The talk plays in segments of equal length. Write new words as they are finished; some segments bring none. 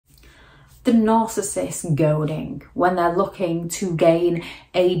The narcissist goading, when they're looking to gain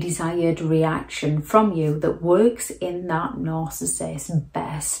a desired reaction from you that works in that narcissist's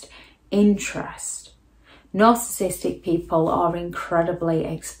best interest. Narcissistic people are incredibly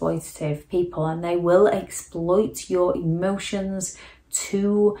exploitative people, and they will exploit your emotions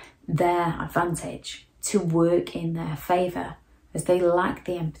to their advantage, to work in their favour, as they lack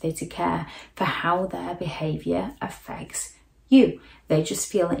the empathy to care for how their behaviour affects you. They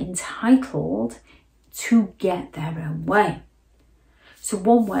just feel entitled to get their own way. So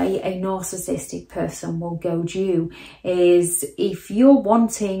one way a narcissistic person will goad you is if you're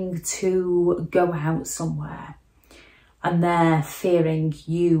wanting to go out somewhere and they're fearing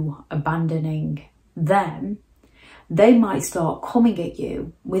you abandoning them, they might start coming at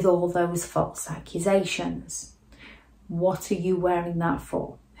you with all those false accusations. What are you wearing that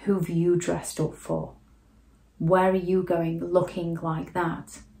for? Who have you dressed up for? Where are you going looking like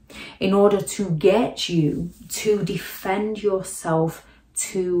that? In order to get you to defend yourself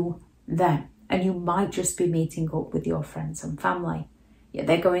to them. And you might just be meeting up with your friends and family. Yeah,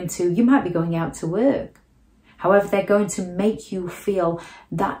 you might be going out to work. However, they're going to make you feel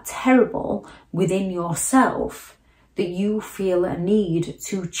that terrible within yourself that you feel a need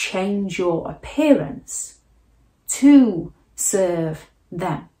to change your appearance to serve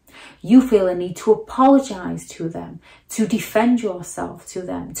them. You feel a need to apologise to them, to defend yourself to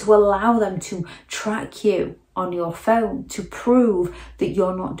them, to allow them to track you on your phone, to prove that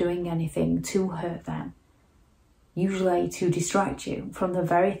you're not doing anything to hurt them. Usually to distract you from the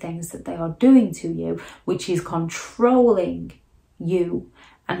very things that they are doing to you, which is controlling you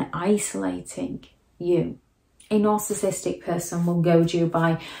and isolating you. A narcissistic person will goad you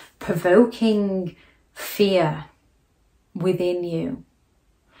by provoking fear within you.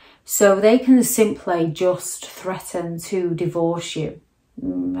 So they can simply just threaten to divorce you.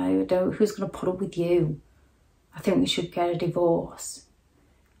 Who's going to put up with you? I think we should get a divorce.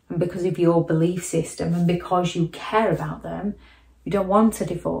 And because of your belief system and because you care about them, you don't want a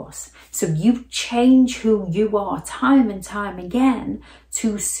divorce. So you change who you are time and time again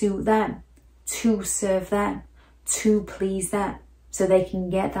to suit them, to serve them, to please them, so they can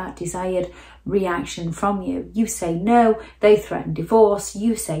get that desired reaction from you. You say no, they threaten divorce.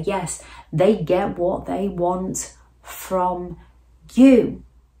 You say yes, they get what they want from you.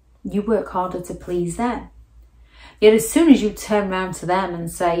 You work harder to please them. Yet as soon as you turn around to them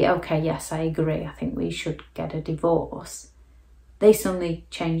and say, okay, yes, I agree, I think we should get a divorce, they suddenly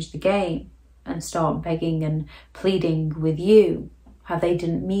change the game and start begging and pleading with you how they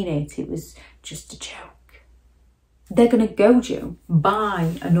didn't mean it, it was just a joke. They're going to goad you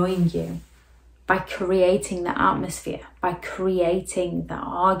by annoying you, by creating the atmosphere, by creating the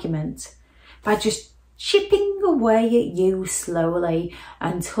argument, by just chipping away at you slowly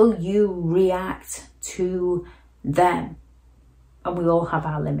until you react to them. And we all have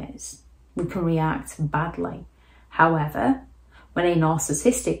our limits. We can react badly. However, when a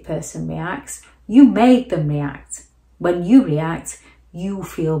narcissistic person reacts, you make them react. When you react, you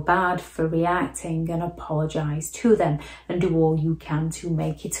feel bad for reacting and apologise to them and do all you can to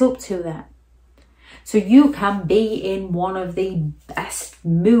make it up to them. So you can be in one of the best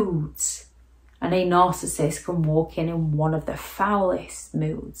moods and a narcissist can walk in one of the foulest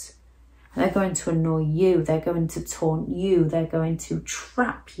moods. And they're going to annoy you, they're going to taunt you, they're going to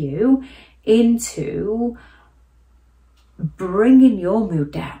trap you into bringing your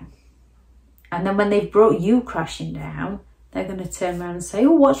mood down. And then when they've brought you crashing down, they're going to turn around and say,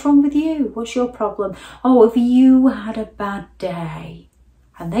 oh, what's wrong with you? What's your problem? Oh, have you had a bad day?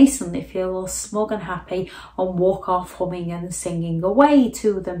 And they suddenly feel all smug and happy and walk off humming and singing away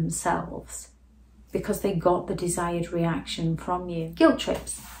to themselves because they got the desired reaction from you. Guilt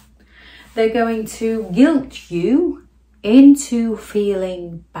trips. They're going to guilt you into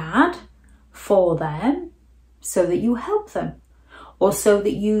feeling bad for them so that you help them, or so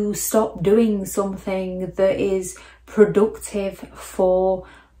that you stop doing something that is productive for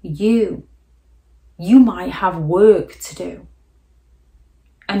you. You might have work to do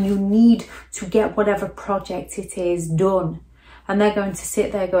and you need to get whatever project it is done. And they're going to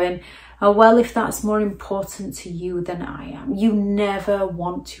sit there going, oh, well, if that's more important to you than I am, you never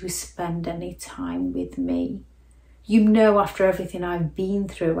want to spend any time with me. You know, after everything I've been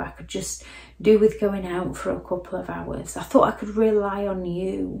through, I could just do with going out for a couple of hours. I thought I could rely on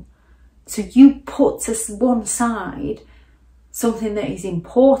you. So you put to one side something that is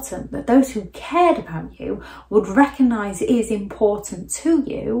important, that those who cared about you would recognise is important to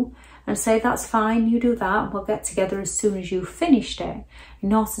you, and say, that's fine, you do that, and we'll get together as soon as you've finished it. A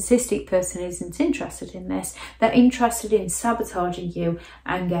narcissistic person isn't interested in this. They're interested in sabotaging you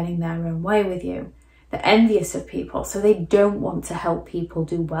and getting their own way with you. They're envious of people, so they don't want to help people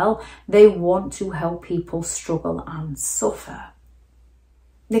do well. They want to help people struggle and suffer.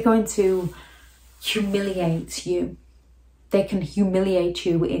 They're going to humiliate you. They can humiliate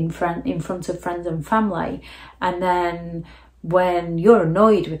you in front of friends and family, and then when you're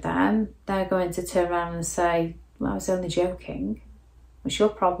annoyed with them, they're going to turn around and say, well, I was only joking. What's your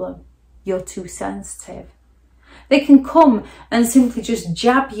problem? You're too sensitive. They can come and simply just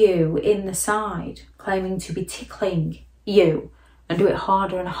jab you in the side, claiming to be tickling you, and do it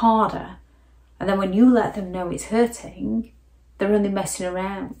harder and harder. And then when you let them know it's hurting, they're only messing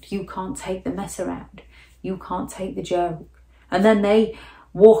around. You can't take the mess around. You can't take the joke. And then they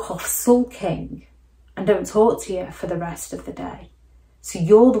walk off sulking and don't talk to you for the rest of the day. So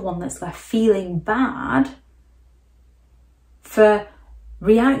you're the one that's left feeling bad for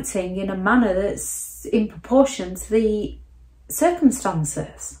reacting in a manner that's in proportion to the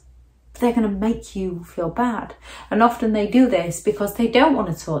circumstances. They're going to make you feel bad. And often they do this because they don't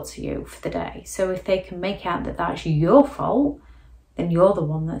want to talk to you for the day. So if they can make out that that's your fault, then you're the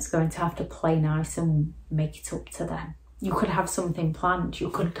one that's going to have to play nice and make it up to them. You could have something planned.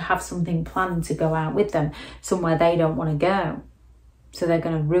 You could have something planned to go out with them somewhere they don't want to go. So they're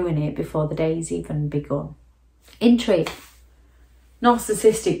going to ruin it before the day's even begun. Intrigue.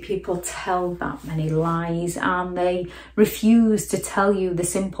 Narcissistic people tell that many lies, and they refuse to tell you the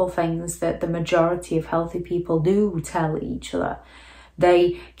simple things that the majority of healthy people do tell each other.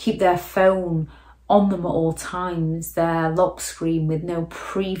 They keep their phone on them at all times, their lock screen with no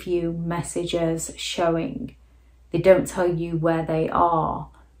preview messages showing. They don't tell you where they are.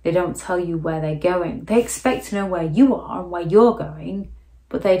 They don't tell you where they're going. They expect to know where you are and where you're going,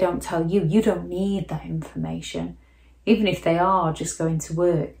 but they don't tell you. You don't need that information. Even if they are just going to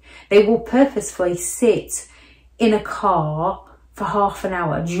work, they will purposefully sit in a car for half an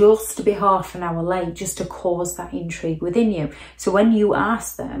hour, just to be half an hour late, just to cause that intrigue within you. So when you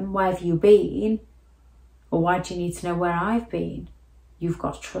ask them, where have you been? Or why do you need to know where I've been? You've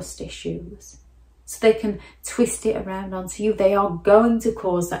got trust issues. So they can twist it around onto you. They are going to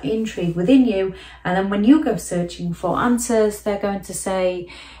cause that intrigue within you. And then when you go searching for answers, they're going to say,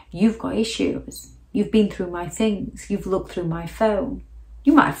 you've got issues. You've been through my things. You've looked through my phone.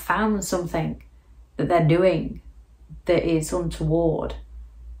 You might have found something that they're doing that is untoward.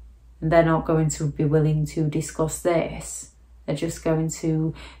 And they're not going to be willing to discuss this. They're just going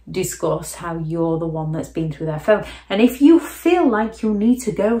to discuss how you're the one that's been through their phone. And if you feel like you need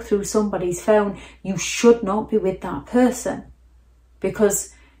to go through somebody's phone, you should not be with that person.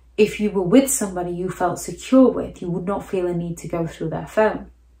 Because if you were with somebody you felt secure with, you would not feel a need to go through their phone.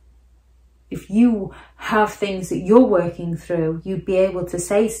 If you have things that you're working through, you'd be able to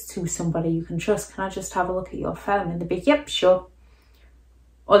say to somebody you can trust, can I just have a look at your phone? And they'd be, yep, sure.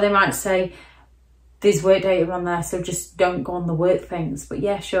 Or they might say, there's work data on there, so just don't go on the work things. But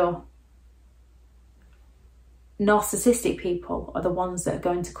yeah, sure. Narcissistic people are the ones that are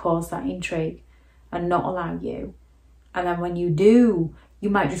going to cause that intrigue and not allow you. And then when you do, you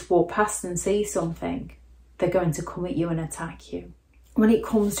might just walk past and see something. They're going to come at you and attack you. When it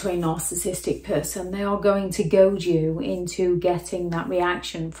comes to a narcissistic person, they are going to goad you into getting that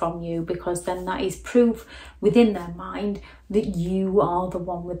reaction from you, because then that is proof within their mind that you are the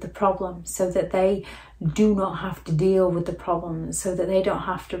one with the problem, so that they do not have to deal with the problems, so that they don't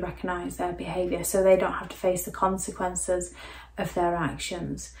have to recognise their behaviour, so they don't have to face the consequences of their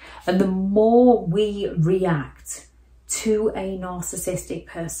actions. And the more we react to a narcissistic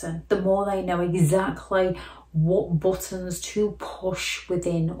person, the more they know exactly what buttons to push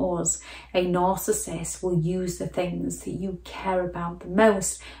within us. A narcissist will use the things that you care about the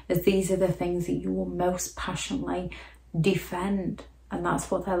most, as these are the things that you will most passionately defend. And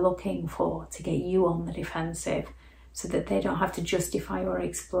that's what they're looking for, to get you on the defensive, so that they don't have to justify or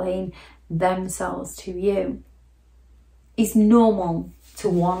explain themselves to you. It's normal to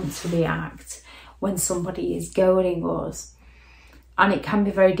want to react when somebody is goading us. And it can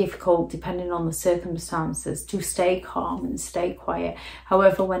be very difficult, depending on the circumstances, to stay calm and stay quiet.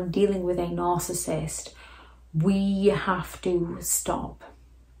 However, when dealing with a narcissist, we have to stop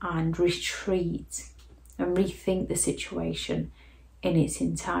and retreat and rethink the situation in its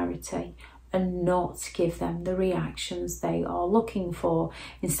entirety, and not give them the reactions they are looking for.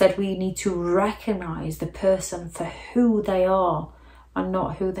 Instead, we need to recognise the person for who they are and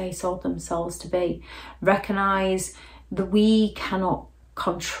not who they sold themselves to be. Recognise that we cannot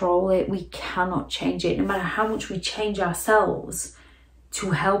control it, we cannot change it. No matter how much we change ourselves,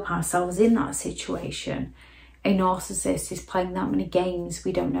 to help ourselves in that situation. A narcissist is playing that many games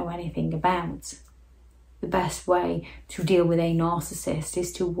we don't know anything about. The best way to deal with a narcissist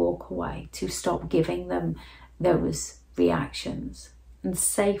is to walk away, to stop giving them those reactions, and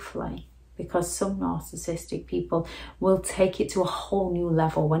safely, because some narcissistic people will take it to a whole new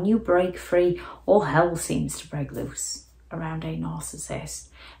level. When you break free, all hell seems to break loose around a narcissist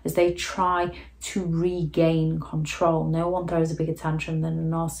as they try to regain control. No one throws a bigger tantrum than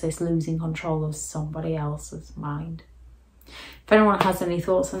a narcissist losing control of somebody else's mind. If anyone has any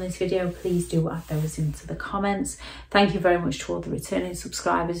thoughts on this video, please do add those into the comments. Thank you very much to all the returning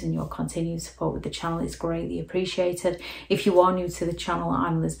subscribers, and your continued support with the channel is greatly appreciated. If you are new to the channel,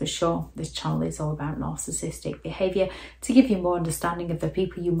 I'm Elizabeth Shaw. This channel is all about narcissistic behaviour to give you more understanding of the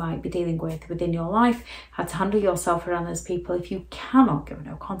people you might be dealing with within your life, how to handle yourself around those people if you cannot give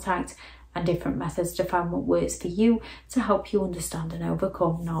no contact, and different methods to find what works for you to help you understand and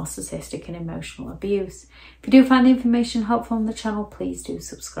overcome narcissistic and emotional abuse. If you do find the information helpful on the channel, please do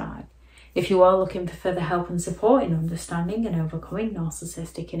subscribe. If you are looking for further help and support in understanding and overcoming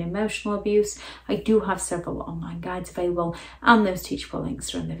narcissistic and emotional abuse, I do have several online guides available, and those teachable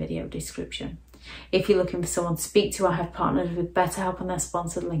links are in the video description. If you're looking for someone to speak to, I have partnered with BetterHelp, and their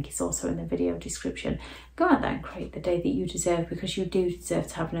sponsored link is also in the video description. Go out there and create the day that you deserve, because you do deserve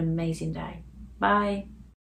to have an amazing day. Bye.